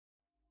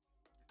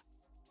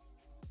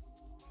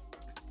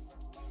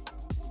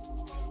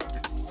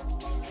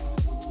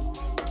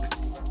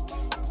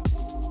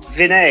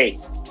Vinay,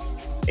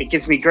 it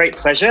gives me great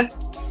pleasure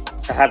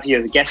to have you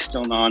as a guest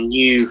on our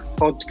new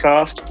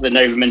podcast, The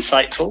Novum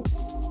Insightful.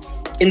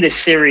 In this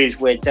series,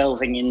 we're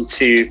delving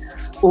into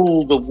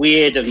all the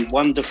weird and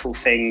wonderful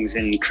things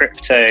in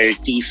crypto,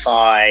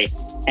 DeFi,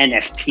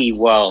 NFT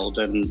world.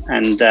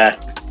 And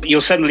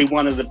you're certainly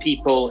one of the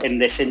people in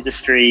this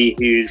industry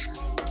who's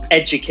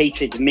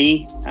educated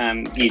me.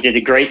 You did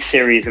a great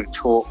series of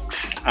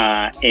talks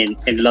in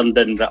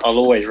London that I'll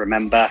always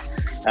remember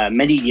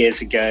many years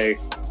ago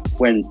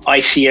when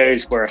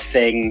ICOs were a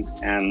thing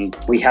and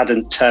we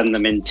hadn't turned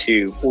them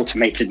into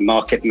automated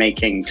market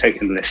making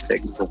token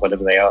listings or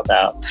whatever they are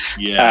now.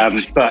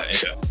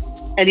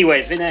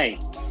 Anyway, Vinay,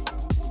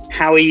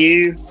 how are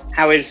you?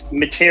 How is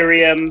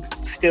Materium?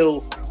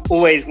 Still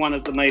always one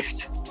of the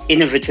most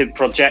innovative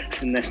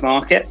projects in this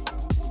market.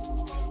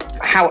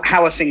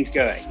 How are things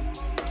going?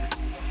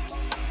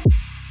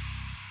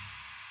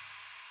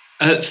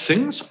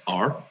 Things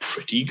are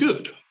pretty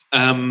good.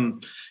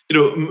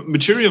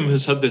 Materium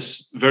has had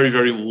this very,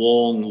 very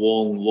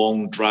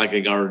long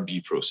dragging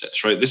R&D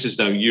process, right? This is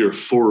now year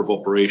 4 of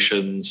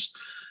operations.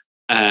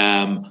 We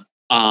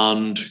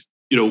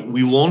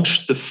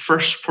launched the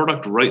first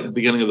product right at the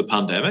beginning of the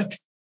pandemic,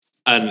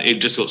 and it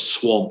just got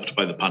swamped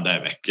by the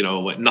pandemic.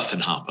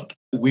 Nothing happened.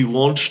 We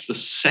launched the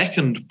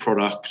second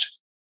product,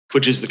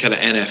 which is the kind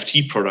of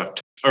NFT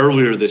product,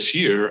 earlier this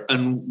year,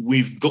 and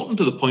we've gotten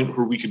to the point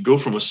where we could go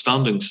from a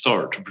standing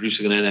start to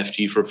producing an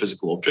NFT for a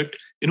physical object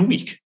in a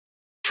week.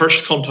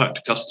 First contact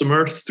to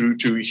customer through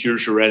to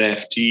here's your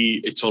NFT,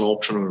 it's on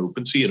auction on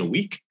OpenSea in a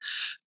week.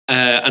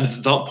 And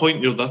at that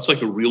point, that's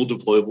like a real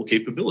deployable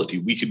capability.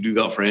 We can do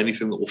that for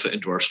anything that will fit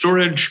into our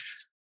storage.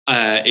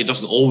 It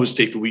doesn't always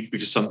take a week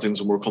because some things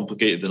are more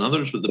complicated than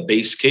others, but the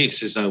base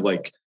case is now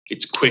like,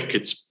 it's quick,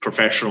 it's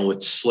professional,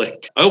 it's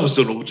slick. I always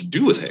don't know what to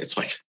do with it. It's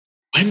like,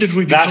 when did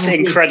we become... That's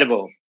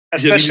incredible.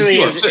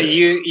 Especially as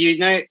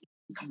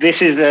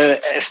this is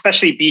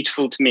especially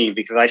beautiful to me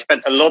because I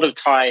spent a lot of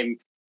time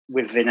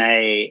with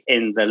Vinay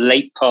in the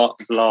late part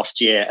of last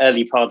year,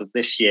 early part of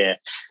this year,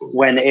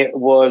 when it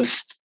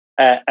was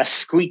a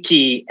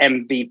squeaky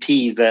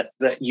MVP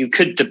that you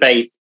could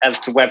debate as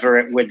to whether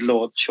it would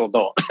launch or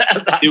not.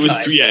 It was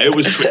twitchy.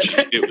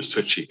 It was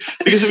twitchy.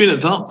 Because,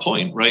 at that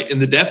point, right, in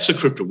the depths of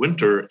crypto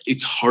winter,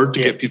 it's hard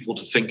to get people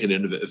to think in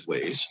innovative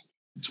ways,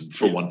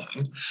 for one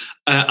thing.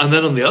 And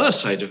then on the other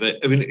side of it,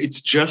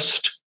 it's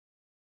just,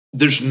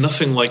 there's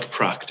nothing like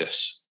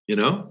practice,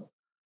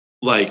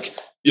 Like,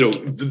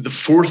 the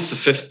 4th,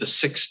 the 5th, the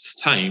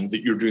 6th time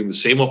that you're doing the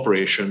same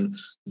operation,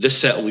 this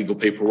set of legal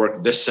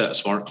paperwork, this set of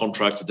smart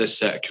contracts, this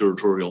set of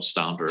curatorial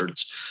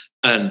standards.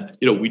 And,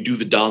 we do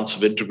the dance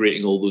of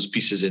integrating all those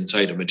pieces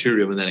inside of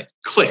Materium and then it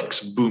clicks,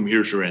 boom,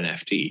 here's your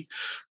NFT.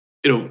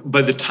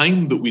 By the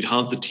time that we'd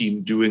had the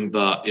team doing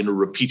that in a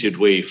repeated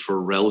way for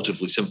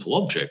relatively simple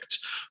objects,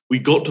 we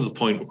got to the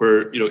point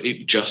where,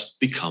 it just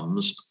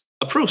becomes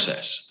a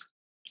process.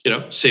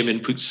 Same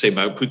inputs, same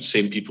outputs,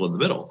 same people in the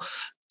middle.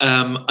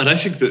 And I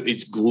think that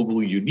it's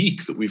globally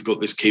unique that we've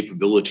got this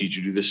capability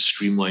to do this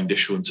streamlined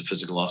issuance of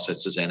physical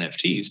assets as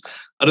NFTs.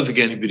 I don't think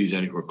anybody's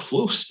anywhere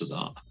close to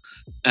that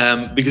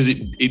because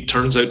it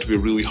turns out to be a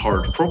really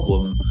hard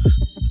problem.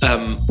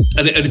 And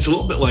it's a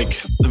little bit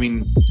like,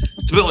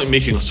 it's a bit like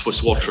making a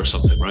Swiss watch or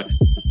something, right?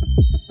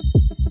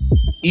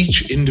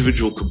 Each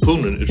individual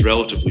component is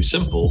relatively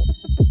simple,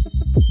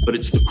 but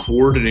it's the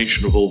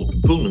coordination of all the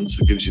components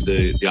that gives you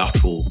the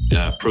actual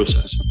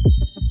process.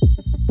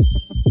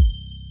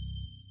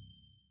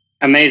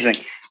 Amazing.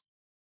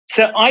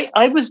 So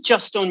I was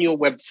just on your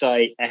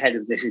website ahead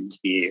of this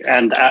interview,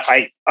 and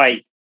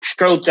I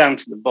scrolled down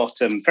to the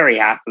bottom very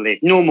happily,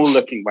 normal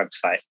looking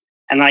website,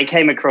 and I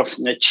came across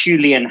an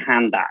Acheullian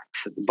hand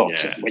axe at the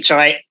bottom, which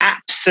I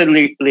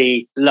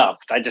absolutely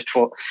loved. I just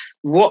thought,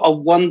 what a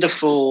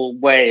wonderful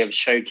way of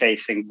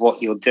showcasing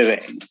what you're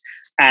doing.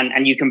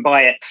 And you can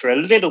buy it for a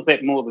little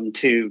bit more than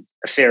 2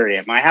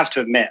 Ethereum. I have to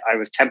admit, I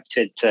was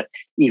tempted to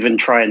even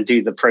try and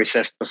do the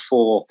process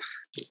before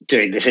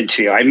doing this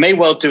interview. I may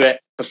well do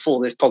it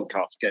before this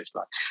podcast goes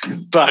live.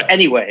 But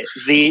anyway,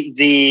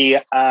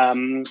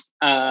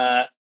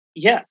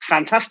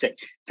 fantastic.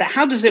 So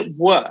how does it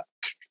work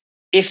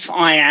if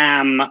I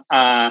am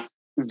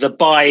the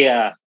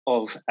buyer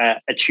of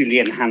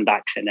Acheullian hand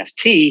axe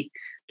NFT?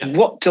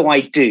 What do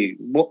I do?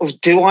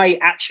 Do I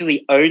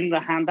actually own the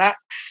hand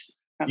axe?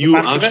 You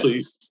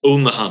actually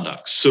own the hand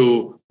axe.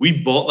 So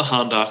we bought the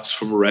hand axe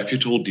from a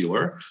reputable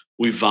dealer.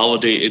 We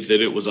validated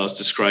that it was as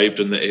described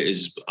and that it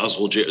is as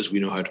legit as we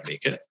know how to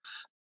make it.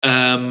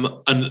 And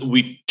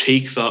we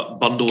take that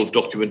bundle of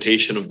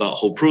documentation of that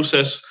whole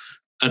process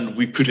and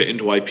we put it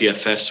into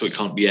IPFS so it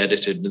can't be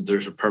edited and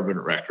there's a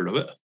permanent record of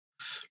it,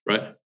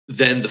 right?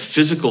 Then the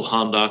physical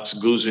hand axe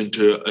goes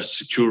into a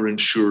secure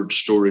insured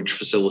storage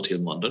facility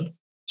in London.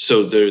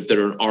 So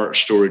they're an art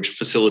storage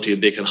facility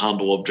and they can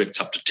handle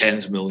objects up to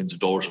tens of millions of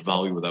dollars of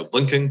value without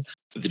blinking.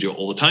 They do it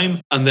all the time.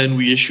 And then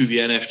we issue the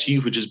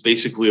NFT, which is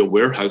basically a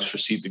warehouse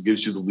receipt that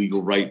gives you the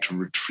legal right to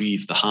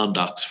retrieve the hand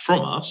axe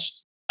from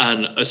us.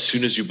 And as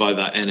soon as you buy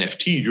that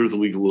NFT, you're the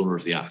legal owner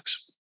of the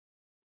axe.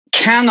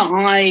 Can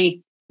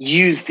I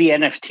use the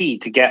NFT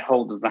to get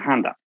hold of the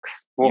handouts?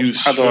 You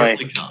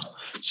certainly can.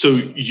 So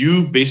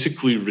you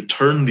basically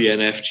return the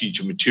NFT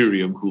to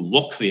Materium, who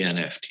lock the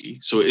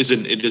NFT, so it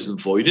isn't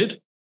voided,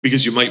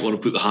 because you might want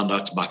to put the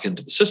handouts back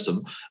into the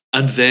system,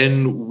 and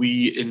then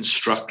we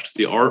instruct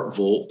the art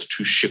vault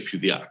to ship you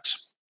the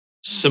acts.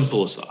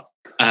 Simple as that.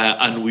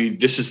 And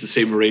this is the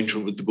same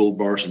arrangement with the gold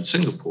bars in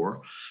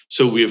Singapore.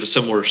 So we have a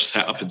similar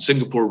setup in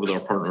Singapore with our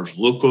partners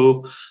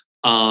Loco,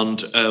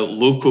 and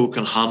Loco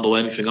can handle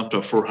anything up to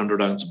a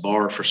 400-ounce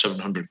bar for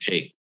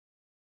 700K.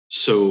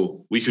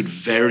 So we could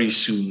very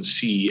soon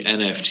see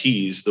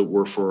NFTs that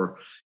were for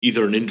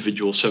either an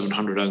individual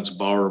 700-ounce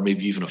bar or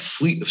maybe even a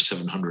fleet of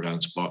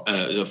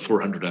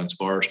 400-ounce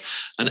bars.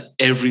 And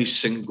every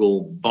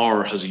single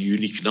bar has a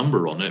unique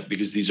number on it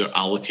because these are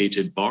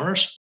allocated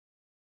bars.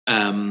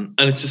 And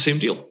it's the same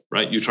deal,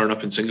 right? You turn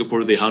up in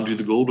Singapore, they hand you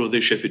the gold, or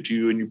they ship it to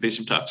you and you pay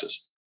some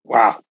taxes.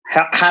 Wow.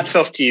 Hats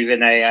off to you,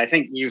 Vinay. I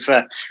think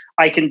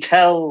I can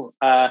tell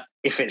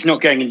if it's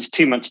not going into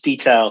too much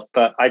detail,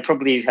 but I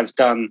probably have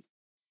done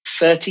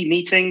 30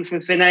 meetings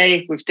with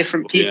Vinay, with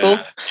different people.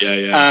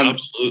 Yeah,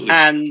 absolutely.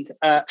 And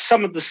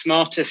some of the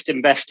smartest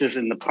investors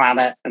in the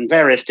planet and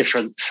various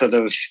different sort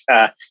of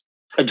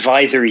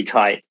advisory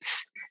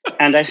types.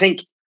 And I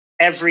think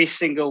every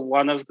single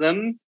one of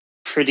them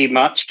pretty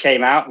much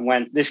came out and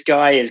went, this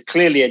guy is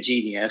clearly a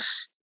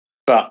genius,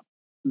 but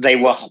they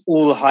were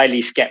all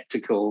highly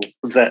skeptical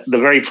that the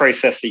very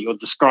process that you're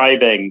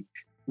describing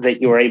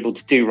that you're able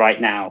to do right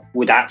now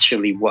would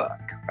actually work,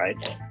 right?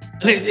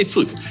 And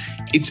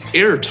it's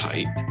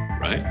airtight,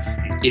 right?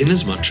 In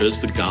as much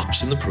as the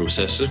gaps in the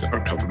process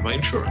are covered by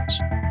insurance.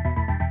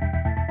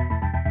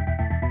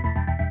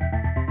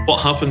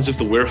 What happens if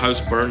the warehouse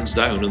burns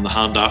down and the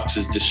hand axe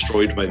is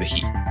destroyed by the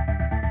heat?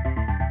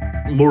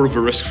 More of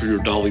a risk for your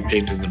Dali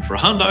painting than for a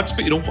hand axe,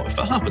 but what if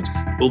that happens?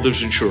 Well,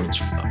 there's insurance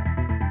for that.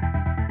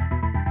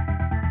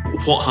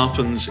 What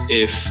happens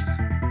if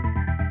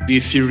the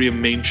Ethereum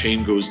main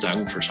chain goes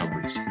down for some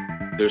reason?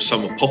 There's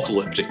some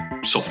apocalyptic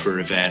software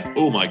event.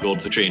 Oh my God,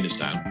 the chain is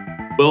down.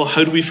 Well,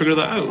 how do we figure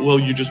that out? Well,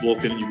 you just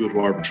walk in and you go to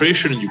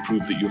arbitration and you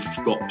prove that you've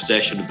got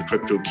possession of the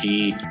crypto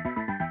key.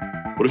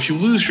 What if you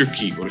lose your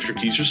key? What if your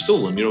keys are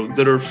stolen?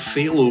 There are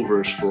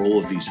failovers for all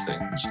of these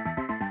things.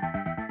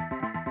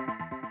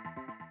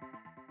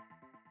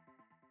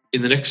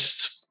 In the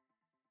next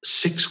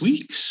 6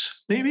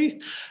 weeks,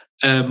 maybe,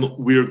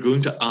 we're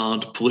going to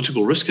add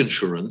political risk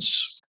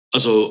insurance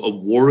as a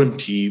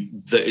warranty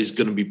that is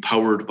going to be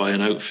powered by an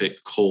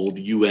outfit called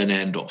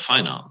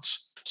UNN.finance.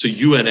 So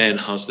UNN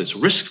has this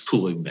risk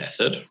pooling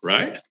method,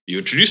 right? You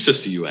introduced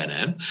us to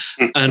UNN,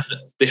 and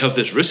they have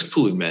this risk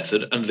pooling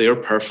method, and they are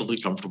perfectly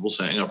comfortable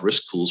setting up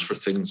risk pools for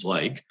things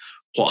like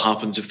what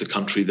happens if the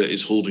country that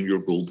is holding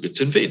your gold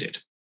gets invaded.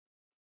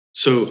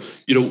 So,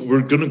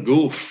 we're going to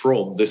go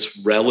from this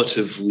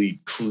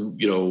relatively,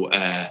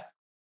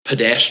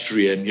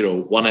 pedestrian,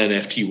 one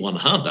NFT, one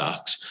hand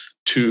axe,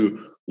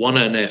 to one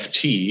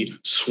NFT,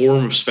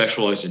 swarm of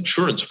specialized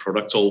insurance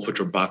products, all of which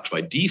are backed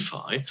by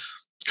DeFi,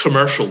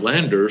 commercial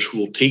lenders who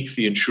will take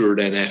the insured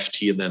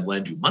NFT and then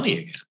lend you money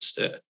against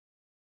it.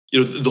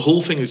 The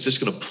whole thing is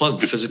just going to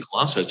plug physical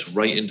assets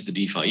right into the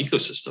DeFi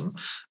ecosystem.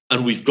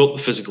 And we've got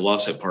the physical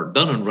asset part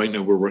done. And right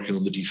now we're working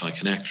on the DeFi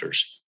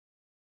connectors.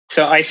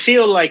 So I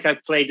feel like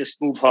I've played a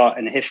small part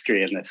in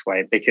history in this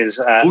way because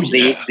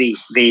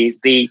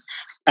the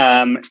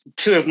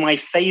two of my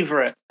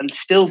favorite and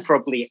still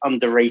probably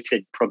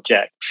underrated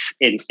projects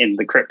in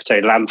the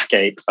crypto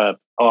landscape are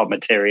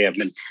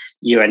Materium and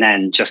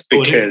UNN, just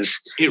because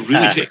it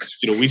really takes,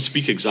 we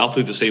speak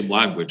exactly the same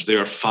language. They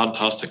are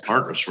fantastic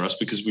partners for us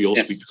because we all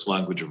speak this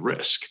language of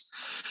risk.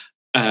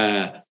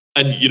 And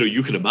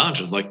you can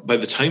imagine, like, by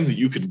the time that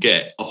you can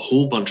get a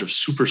whole bunch of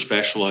super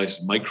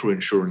specialized micro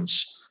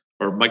insurance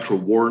or micro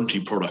warranty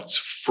products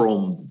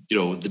from,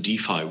 the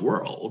DeFi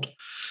world,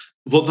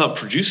 what that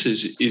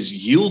produces is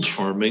yield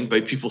farming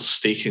by people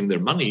staking their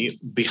money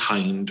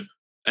behind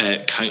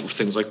kind of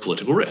things like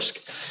political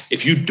risk.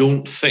 If you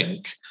don't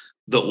think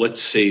that,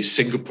 let's say,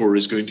 Singapore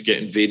is going to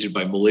get invaded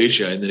by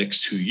Malaysia in the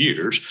next 2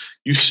 years,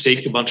 you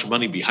stake a bunch of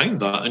money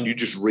behind that and you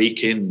just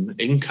rake in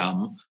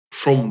income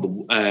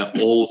from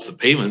all of the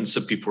payments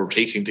that people are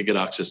taking to get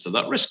access to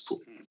that risk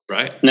pool,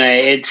 right? No,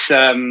 it's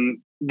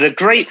the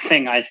great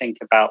thing I think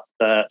about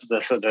the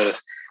sort of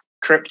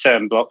crypto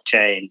and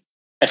blockchain,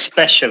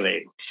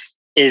 especially,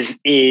 is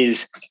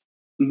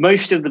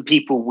most of the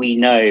people we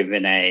know,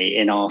 Vinay,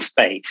 in our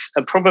space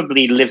are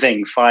probably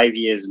living 5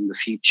 years in the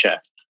future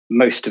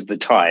most of the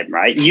time,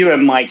 right? You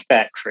and Mike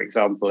Beck, for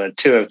example, are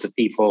two of the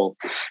people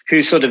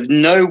who sort of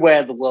know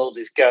where the world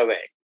is going.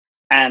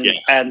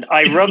 And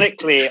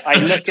ironically, I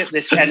look at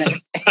this the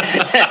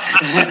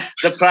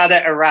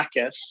planet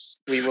Arrakis.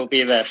 We will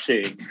be there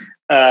soon.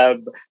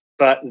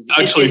 But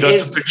actually,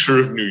 that's a picture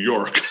of New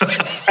York.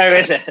 Oh,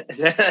 is it?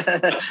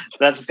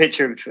 That's a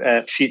picture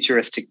of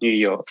futuristic New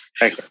York.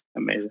 Okay,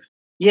 amazing.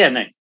 Yeah,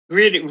 no,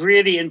 really,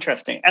 really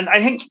interesting. And I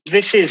think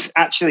this is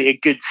actually a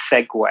good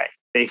segue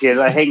because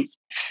I think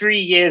 3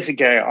 years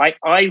ago,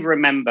 I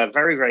remember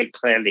very, very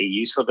clearly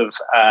you sort of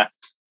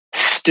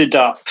stood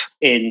up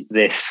in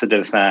this sort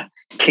of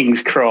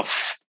King's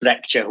Cross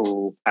lecture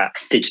hall at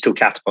Digital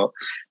Catapult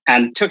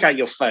and took out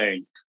your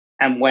phone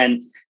and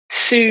went,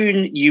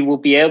 soon you will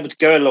be able to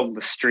go along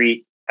the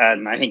street,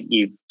 and I think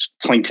you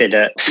pointed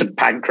at St.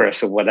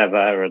 Pancras or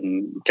whatever,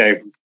 and go,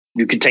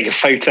 you could take a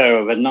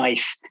photo of a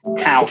nice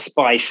house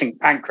by St.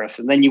 Pancras,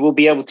 and then you will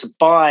be able to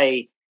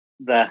buy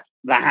the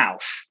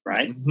house,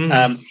 right?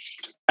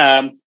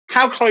 Mm-hmm.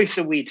 How close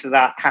are we to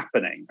that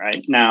happening,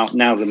 right? Now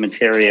the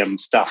Materium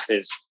stuff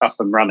is up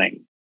and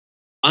running.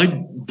 I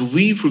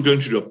believe we're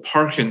going to do a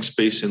parking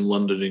space in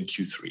London in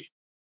Q3.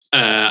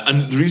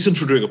 And the reason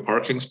for doing a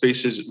parking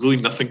space is really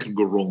nothing can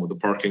go wrong with a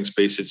parking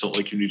space. It's not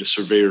like you need a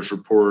surveyor's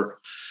report.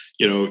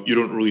 You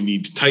don't really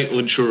need title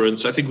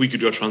insurance. I think we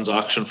could do a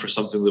transaction for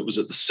something that was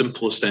at the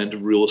simplest end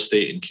of real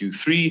estate in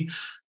Q3.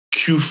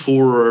 Q4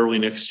 or early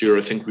next year,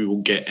 I think we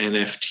will get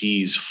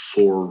NFTs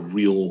for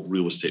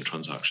real estate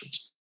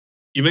transactions.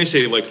 You may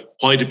say, like,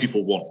 why do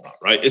people want that,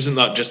 right? Isn't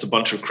that just a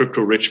bunch of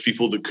crypto rich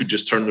people that could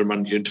just turn their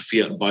money into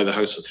fiat and buy the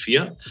house with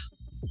fiat?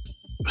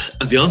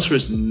 And the answer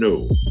is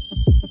no.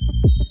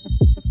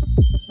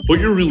 What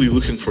you're really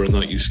looking for in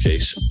that use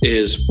case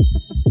is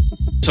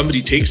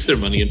somebody takes their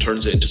money and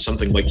turns it into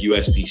something like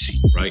USDC,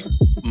 right?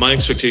 My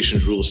expectation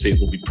is real estate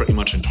will be pretty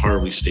much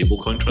entirely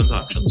stablecoin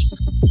transactions.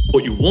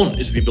 What you want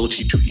is the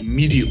ability to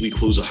immediately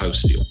close a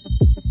house deal.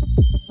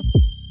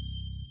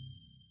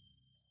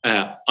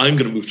 I'm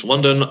going to move to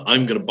London.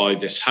 I'm going to buy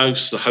this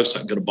house. The house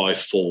I'm going to buy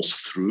falls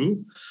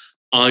through.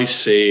 I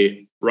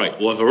say, right,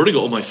 well, I've already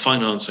got all my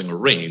financing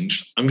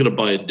arranged. I'm going to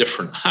buy a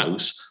different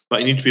house, but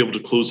I need to be able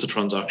to close the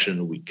transaction in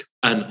a week.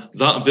 And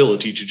that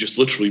ability to just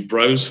literally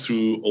browse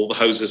through all the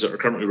houses that are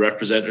currently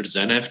represented as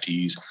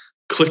NFTs,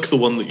 click the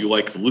one that you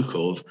like the look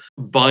of,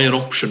 buy an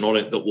option on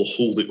it that will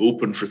hold it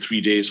open for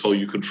 3 days while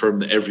you confirm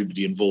that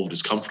everybody involved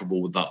is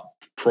comfortable with that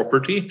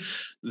property.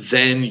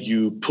 Then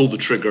you pull the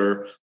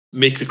trigger,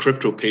 make the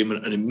crypto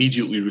payment, and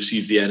immediately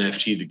receive the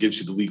NFT that gives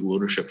you the legal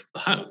ownership of the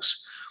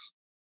house.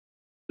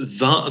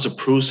 That as a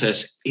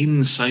process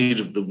inside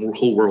of the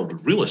whole world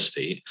of real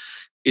estate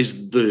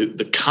is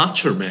the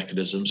catcher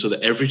mechanism, so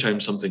that every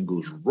time something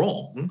goes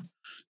wrong,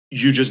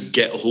 you just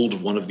get a hold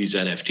of one of these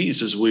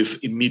NFTs as a way of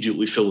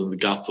immediately filling the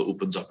gap that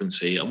opens up in,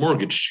 say, a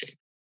mortgage chain.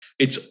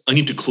 It's, I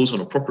need to close on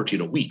a property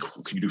in a week.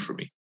 What can you do for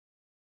me?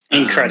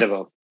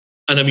 Incredible.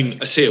 And I mean,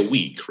 I say a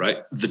week, right?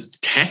 The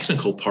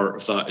technical part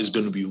of that is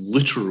going to be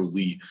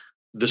literally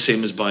the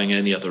same as buying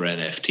any other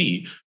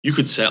NFT. You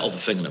could settle the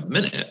thing in a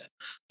minute.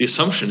 The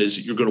assumption is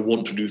that you're going to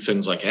want to do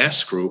things like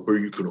escrow, where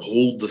you can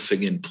hold the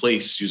thing in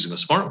place using a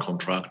smart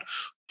contract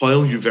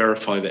while you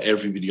verify that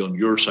everybody on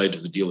your side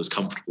of the deal is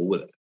comfortable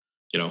with it.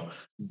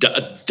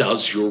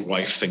 Does your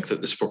wife think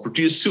that this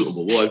property is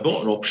suitable? Well, I've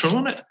got an option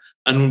on it,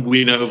 and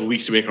we now have a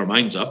week to make our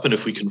minds up. And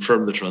if we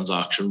confirm the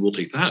transaction, we'll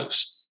take the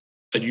house.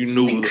 And you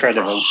know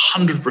Incredible. For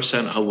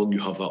 100% how long you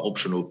have that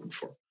option open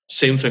for.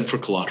 Same thing for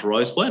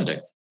collateralized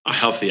lending. I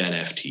have the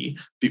NFT.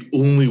 The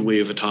only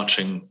way of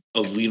attaching a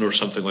lien or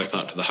something like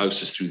that to the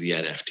house is through the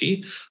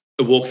NFT.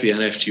 I walk the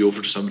NFT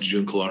over to somebody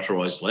doing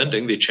collateralized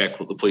lending. They check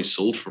what the place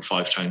sold for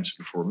 5 times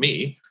before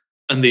me,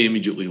 and they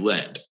immediately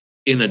lend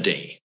in a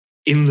day,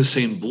 in the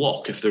same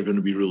block, if they're going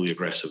to be really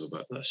aggressive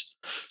about this.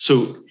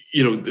 So,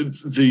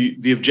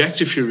 the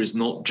objective here is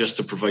not just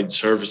to provide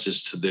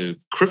services to the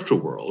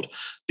crypto world.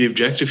 The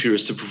objective here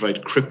is to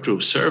provide crypto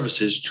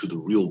services to the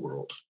real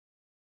world.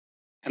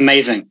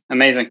 Amazing.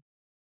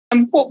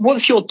 And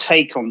what's your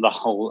take on the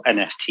whole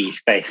NFT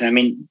space? I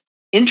mean,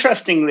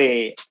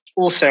 interestingly,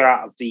 also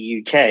out of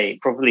the UK,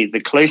 probably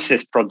the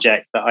closest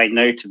project that I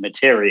know to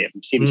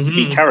Materium seems to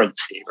be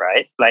Currency,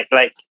 right?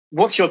 Like,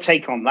 what's your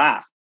take on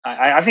that?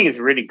 I think it's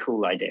a really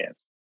cool idea.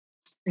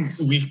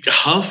 We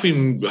have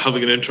been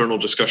having an internal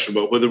discussion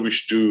about whether we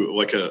should do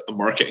like a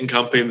marketing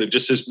campaign that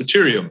just says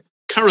Materium,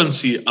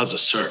 currency as a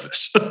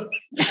service.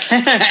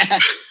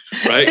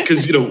 Right?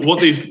 Because,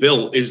 what they've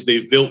built is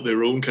they've built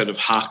their own kind of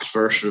hacked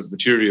version of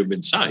Materium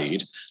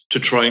inside to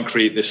try and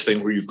create this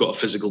thing where you've got a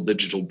physical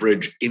digital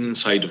bridge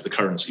inside of the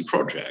currency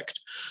project.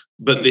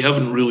 But they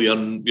haven't really,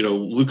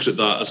 looked at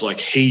that as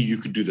like, hey, you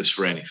could do this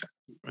for anything.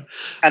 Right?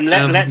 And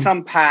let's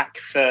unpack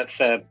for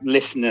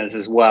listeners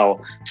as well.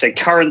 So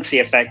Currency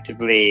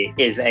effectively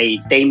is a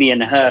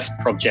Damien Hirst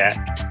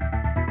project,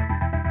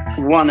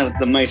 one of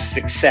the most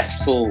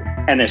successful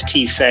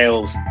NFT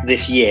sales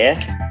this year.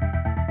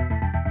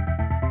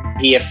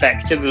 He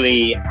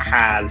effectively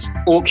has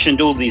auctioned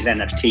all these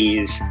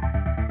NFTs.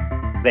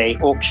 They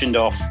auctioned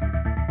off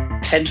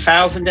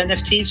 10,000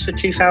 NFTs for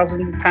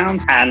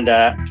 £2,000, and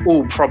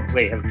all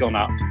probably have gone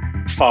up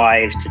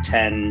 5 to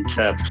 10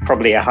 to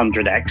probably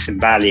 100x in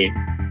value.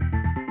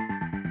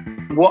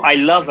 What I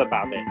love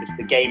about it is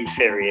the game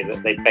theory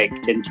that they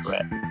baked into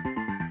it.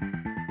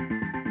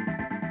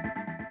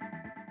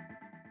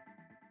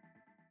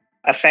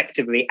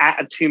 Effectively,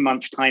 at a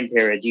 2-month time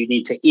period, you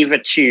need to either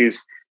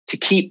choose to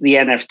keep the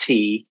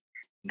NFT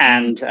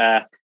and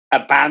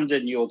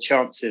abandon your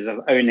chances of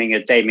owning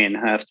a Damien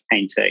Hirst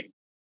painting,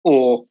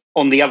 or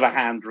on the other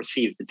hand,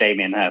 receive the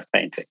Damien Hirst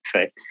painting.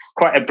 So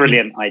quite a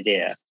brilliant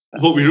idea.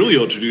 What we really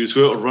ought to do is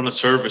we ought to run a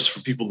service for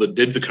people that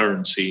did the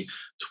currency,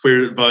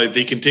 whereby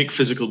they can take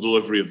physical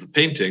delivery of the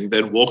painting,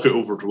 then walk it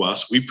over to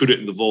us, we put it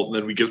in the vault, and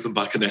then we give them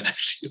back an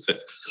NFT of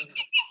it.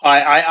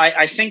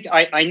 I think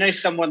I know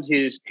someone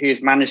who's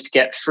managed to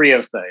get 3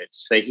 of those,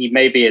 so he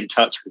may be in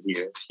touch with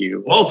you if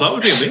you. Well, that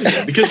would be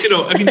amazing because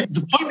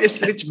the point is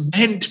that it's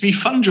meant to be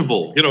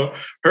fungible.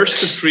 Hearst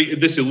has created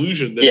this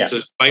illusion that it's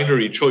a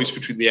binary choice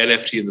between the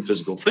NFT and the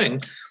physical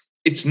thing.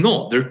 It's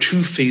not. They're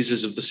 2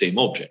 phases of the same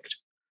object.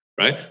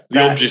 Right?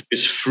 The object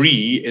is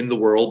free in the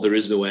world. There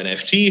is no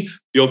NFT.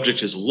 The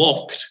object is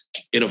locked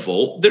in a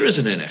vault. There is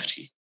an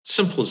NFT.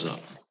 Simple as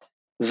that.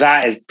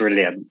 That is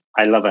brilliant.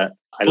 I love it.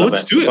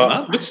 Let's do it,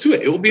 man. Let's do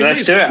it. It will be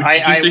amazing. Let's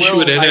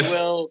do it. I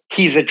will.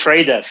 He's a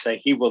trader, so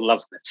he will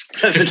love this.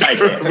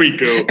 There we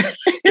go.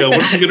 Yeah,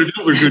 what are we going to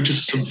do? We're going to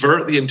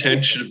subvert the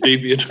intention of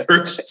Damien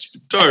Hirst's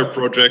entire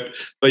project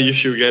by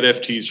issuing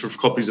NFTs for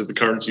copies of the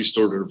currency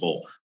stored in a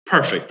vault.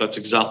 Perfect. That's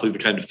exactly the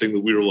kind of thing that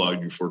we're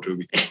allowing you for,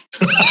 Toby.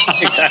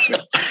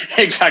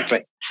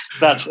 Exactly.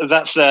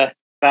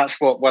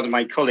 That's what one of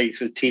my colleagues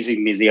was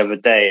teasing me the other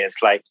day.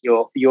 It's like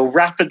you're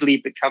rapidly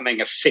becoming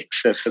a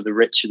fixer for the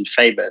rich and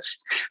famous,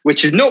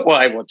 which is not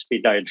what I want to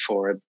be known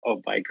for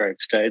on my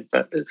gravestone.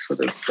 But it's sort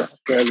of the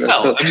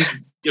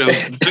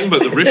thing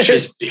about the rich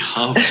is they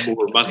have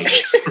more money.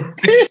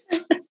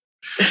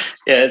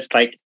 Yeah, it's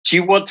like, do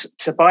you want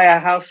to buy a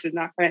house in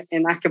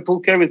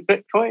Acapulco with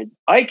Bitcoin?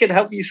 I can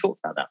help you sort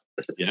that out.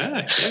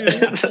 Yeah.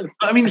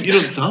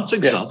 That's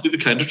exactly the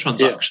kind of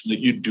transaction that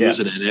you'd do as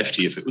an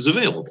NFT if it was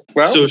available.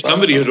 So if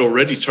somebody had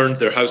already turned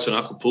their house in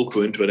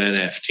Acapulco into an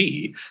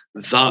NFT,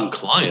 that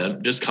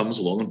client just comes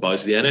along and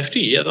buys the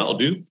NFT. Yeah, that'll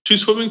do. 2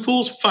 swimming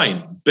pools?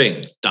 Fine.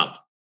 Bing. Done.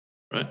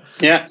 Right?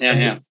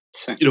 Yeah.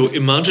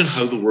 Imagine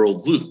how the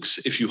world looks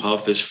if you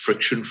have this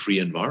friction-free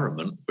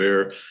environment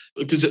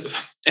because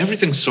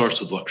everything starts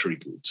with luxury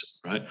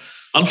goods, right?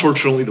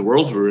 Unfortunately, the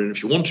world we're in,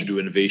 if you want to do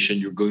innovation,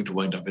 you're going to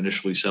wind up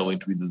initially selling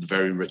to either the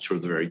very rich or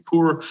the very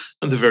poor,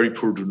 and the very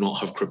poor do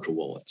not have crypto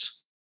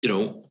wallets.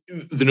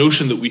 The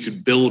notion that we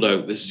could build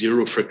out this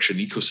zero friction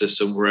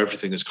ecosystem where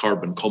everything is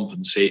carbon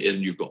compensated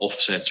and you've got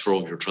offsets for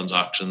all your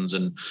transactions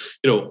and,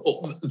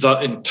 that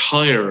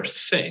entire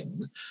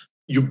thing.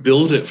 You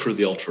build it for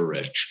the ultra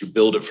rich, you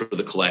build it for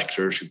the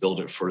collectors, you build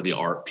it for the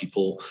art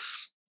people.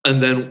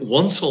 And then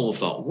once all of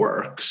that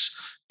works,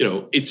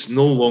 it's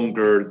no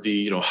longer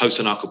the, house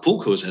in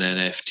Acapulco is an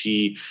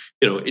NFT,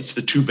 it's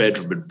the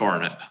 2-bedroom in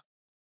Barnet.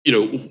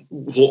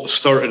 What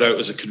started out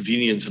as a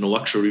convenience and a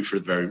luxury for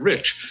the very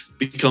rich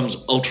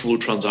becomes ultra low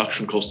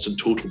transaction costs and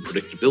total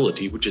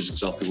predictability, which is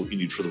exactly what you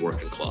need for the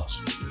working class.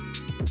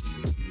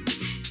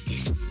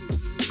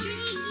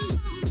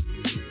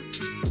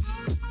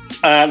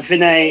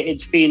 Vinay,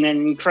 it's been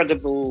an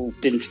incredible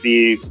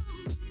interview.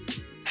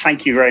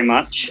 Thank you very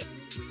much.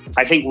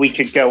 I think we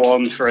could go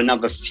on for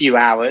another few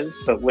hours,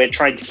 but we're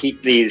trying to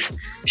keep these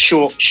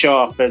short,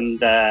 sharp,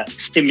 and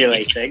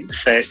stimulating,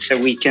 so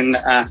we can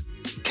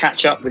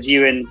catch up with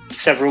you in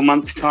several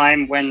months'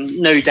 time when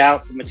no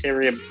doubt the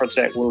Materium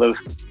project will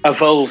have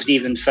evolved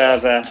even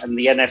further and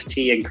the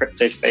NFT and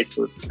crypto space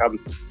will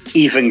become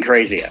even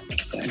crazier.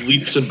 So.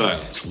 Leaps and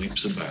bounds.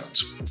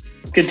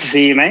 Good to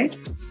see you, mate.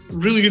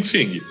 Really good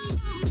seeing you.